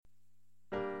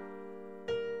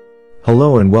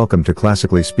Hello and welcome to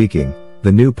Classically Speaking,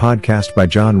 the new podcast by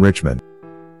John Richmond.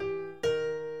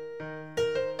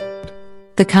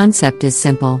 The concept is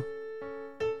simple.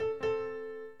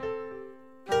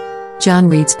 John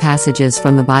reads passages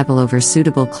from the Bible over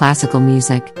suitable classical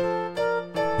music.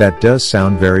 That does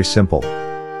sound very simple.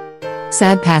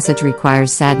 Sad passage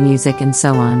requires sad music and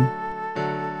so on.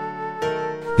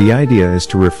 The idea is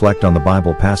to reflect on the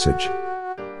Bible passage.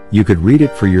 You could read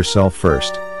it for yourself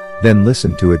first, then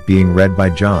listen to it being read by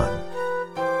John.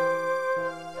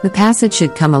 The passage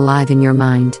should come alive in your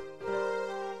mind.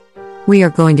 We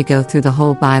are going to go through the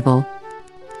whole Bible.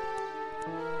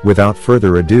 Without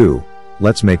further ado,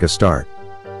 let's make a start.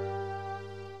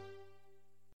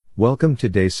 Welcome to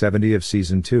day 70 of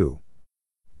season 2.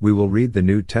 We will read the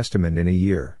New Testament in a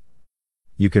year.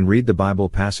 You can read the Bible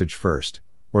passage first,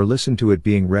 or listen to it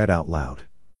being read out loud.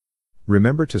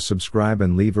 Remember to subscribe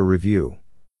and leave a review.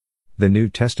 The New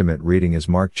Testament reading is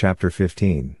Mark chapter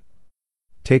 15.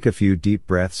 Take a few deep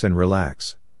breaths and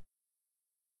relax.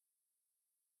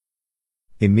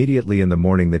 Immediately in the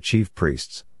morning the chief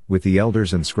priests, with the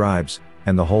elders and scribes,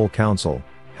 and the whole council,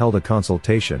 held a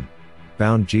consultation,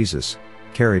 bound Jesus,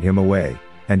 carried him away,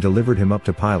 and delivered him up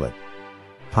to Pilate.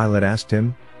 Pilate asked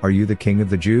him, "Are you the king of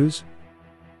the Jews?"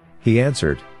 He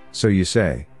answered, "So you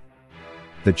say."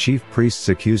 The chief priests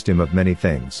accused him of many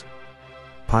things.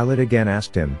 Pilate again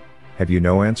asked him, "Have you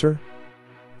no answer?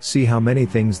 See how many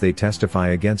things they testify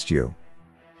against you."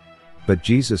 But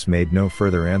Jesus made no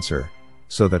further answer,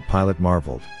 so that Pilate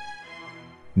marveled.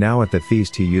 Now at the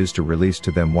feast he used to release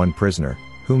to them one prisoner,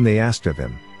 whom they asked of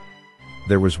him.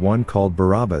 There was one called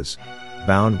Barabbas,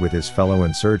 bound with his fellow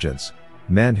insurgents,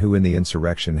 men who in the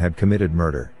insurrection had committed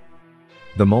murder.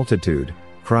 The multitude,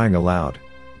 crying aloud,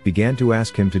 began to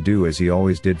ask him to do as he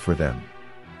always did for them.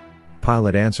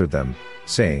 Pilate answered them,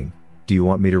 saying, "Do you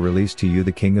want me to release to you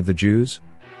the king of the Jews?"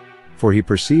 For he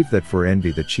perceived that for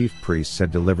envy the chief priests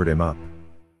had delivered him up.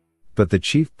 But the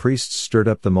chief priests stirred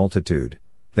up the multitude,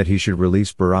 that he should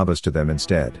release Barabbas to them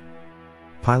instead.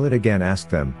 Pilate again asked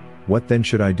them, "What then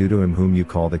should I do to him whom you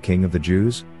call the king of the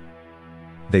Jews?"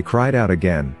 They cried out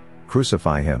again,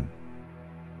 "Crucify him."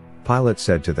 Pilate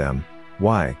said to them,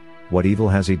 "Why, what evil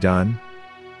has he done?"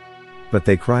 But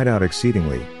they cried out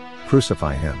exceedingly,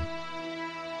 "Crucify him."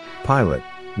 Pilate,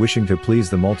 wishing to please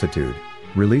the multitude,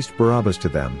 released Barabbas to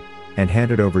them, and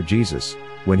handed over Jesus,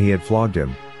 when he had flogged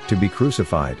him, to be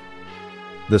crucified.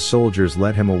 The soldiers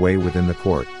led him away within the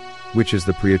court, which is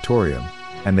the Praetorium,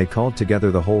 and they called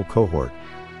together the whole cohort.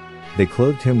 They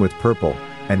clothed him with purple,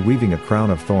 and weaving a crown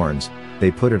of thorns, they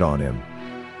put it on him.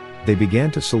 They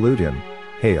began to salute him,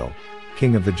 "Hail,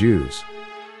 King of the Jews!"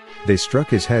 They struck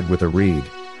his head with a reed,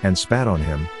 and spat on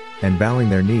him, and bowing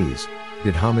their knees,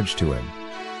 did homage to him.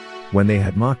 When they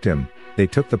had mocked him, they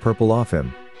took the purple off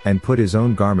him, and put his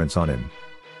own garments on him.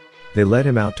 They led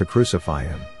him out to crucify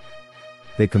him.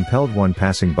 They compelled one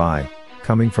passing by,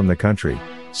 coming from the country,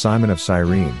 Simon of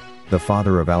Cyrene, the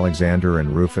father of Alexander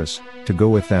and Rufus, to go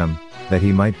with them, that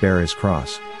he might bear his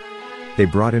cross. They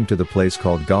brought him to the place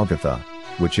called Golgotha,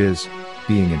 which is,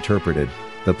 being interpreted,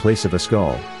 the place of a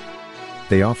skull.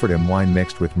 They offered him wine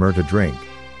mixed with myrrh to drink,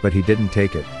 but he didn't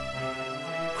take it.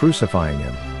 Crucifying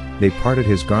him, they parted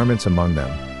his garments among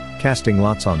them, casting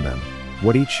lots on them,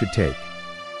 what each should take.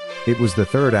 It was the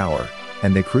third hour,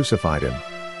 and they crucified him.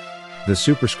 The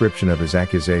superscription of his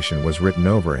accusation was written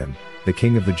over him, "The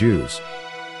King of the Jews."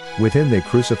 With him they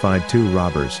crucified two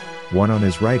robbers, one on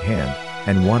his right hand,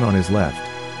 and one on his left.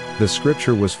 The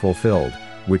scripture was fulfilled,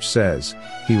 which says,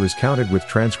 "He was counted with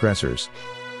transgressors."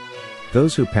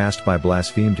 Those who passed by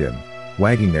blasphemed him,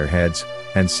 wagging their heads,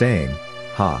 and saying,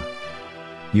 "Ha!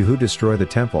 You who destroy the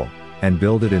temple, and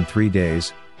build it in 3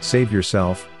 days, save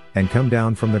yourself, and come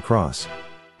down from the cross."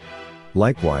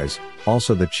 Likewise,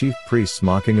 also the chief priests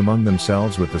mocking among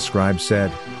themselves with the scribes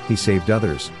said, "He saved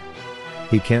others.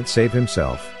 He can't save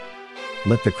himself.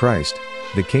 Let the Christ,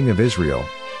 the King of Israel,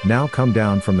 now come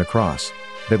down from the cross,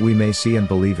 that we may see and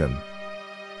believe him."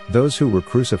 Those who were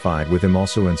crucified with him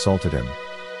also insulted him.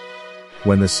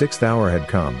 When the 6th hour had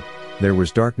come, there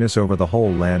was darkness over the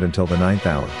whole land until the 9th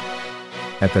hour.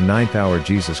 At the 9th hour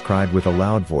Jesus cried with a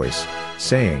loud voice,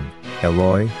 saying,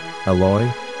 "Eloi,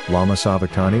 Eloi, lama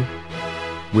sabachthani?"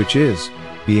 Which is,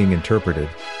 being interpreted,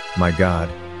 my God,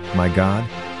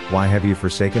 why have you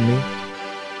forsaken me?"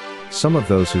 Some of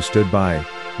those who stood by,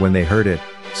 when they heard it,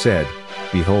 said,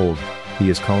 "Behold,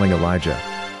 he is calling Elijah."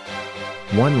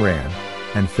 One ran,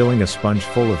 and filling a sponge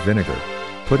full of vinegar,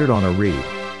 put it on a reed,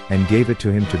 and gave it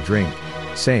to him to drink,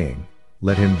 saying,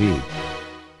 "Let him be.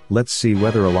 Let's see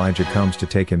whether Elijah comes to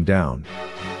take him down."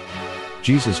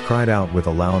 Jesus cried out with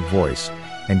a loud voice,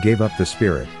 and gave up the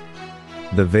spirit.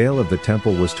 The veil of the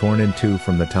temple was torn in two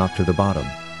from the top to the bottom.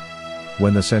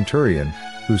 When the centurion,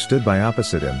 who stood by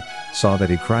opposite him, saw that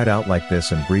he cried out like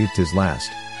this and breathed his last,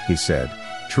 he said,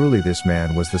 "Truly this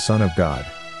man was the Son of God."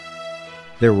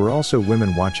 There were also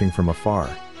women watching from afar,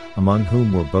 among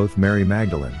whom were both Mary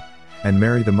Magdalene, and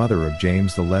Mary the mother of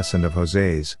James the less and of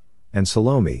Joses, and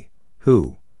Salome,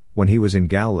 who, when he was in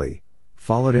Galilee,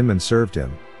 followed him and served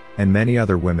him, and many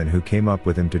other women who came up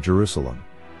with him to Jerusalem.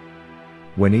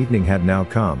 When evening had now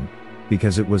come,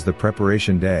 because it was the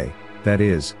preparation day, that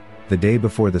is, the day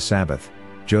before the Sabbath,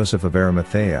 Joseph of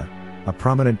Arimathea, a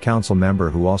prominent council member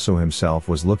who also himself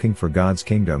was looking for God's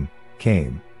kingdom,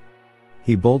 came.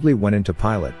 He boldly went into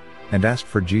Pilate, and asked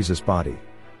for Jesus' body.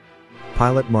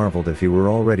 Pilate marveled if he were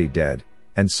already dead,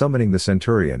 and summoning the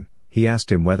centurion, he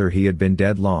asked him whether he had been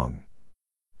dead long.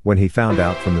 When he found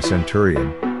out from the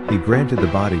centurion, he granted the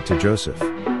body to Joseph.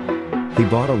 He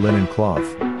bought a linen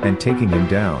cloth, and taking him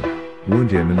down,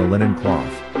 wounded him in the linen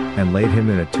cloth, and laid him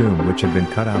in a tomb which had been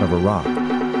cut out of a rock.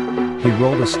 He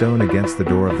rolled a stone against the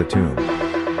door of the tomb.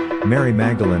 Mary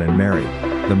Magdalene and Mary,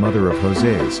 the mother of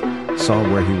Joses, saw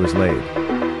where he was laid.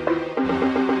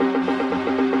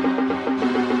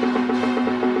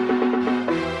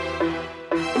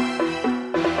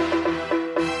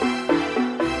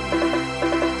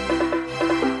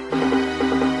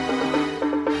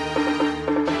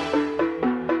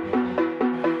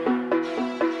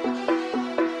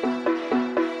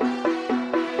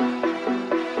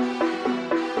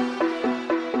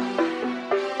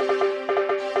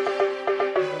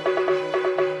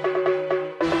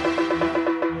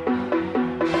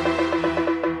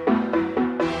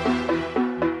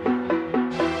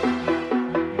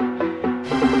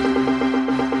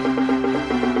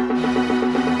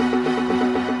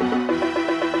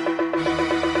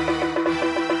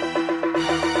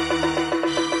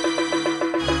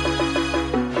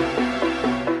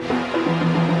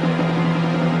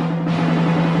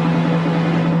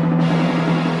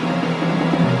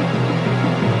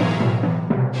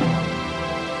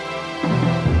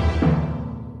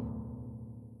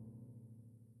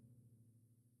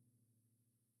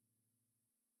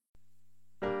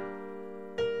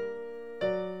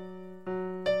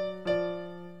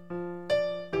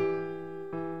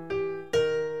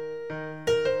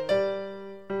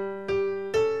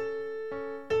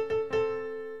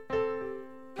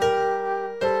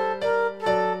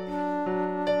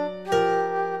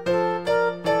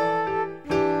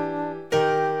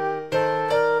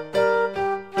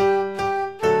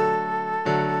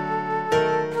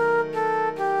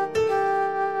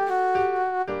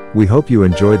 We hope you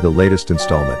enjoyed the latest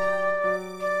installment.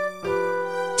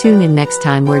 Tune in next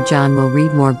time where John will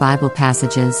read more Bible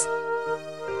passages.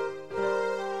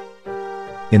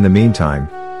 In the meantime,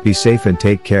 be safe and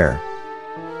take care.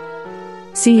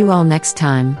 See you all next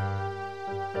time.